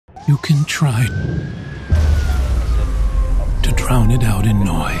You can try to drown it out in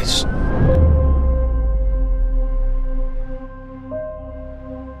noise,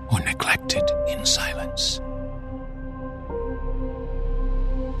 or neglect it in silence.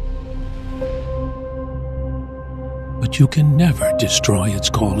 But you can never destroy its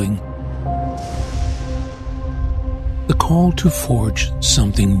calling. The call to forge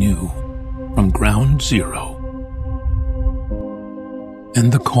something new from ground zero,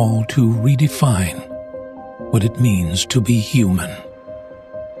 and the call to redefine what it means to be human,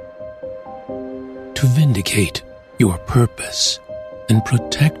 to vindicate your purpose and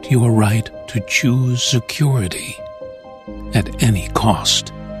protect your right to choose security at any cost.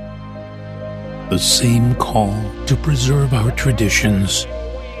 The same call to preserve our traditions,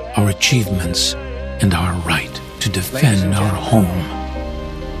 our achievements, and our right to defend our home.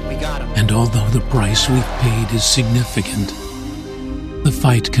 And although the price we've paid is significant, the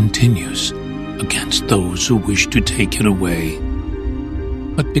fight continues against those who wish to take it away.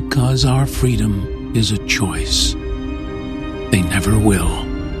 But because our freedom is a choice, they never will.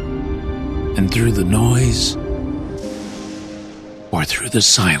 And through the noise, or through the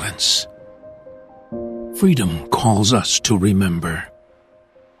silence, freedom calls us to remember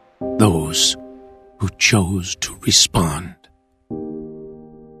those who chose to respond.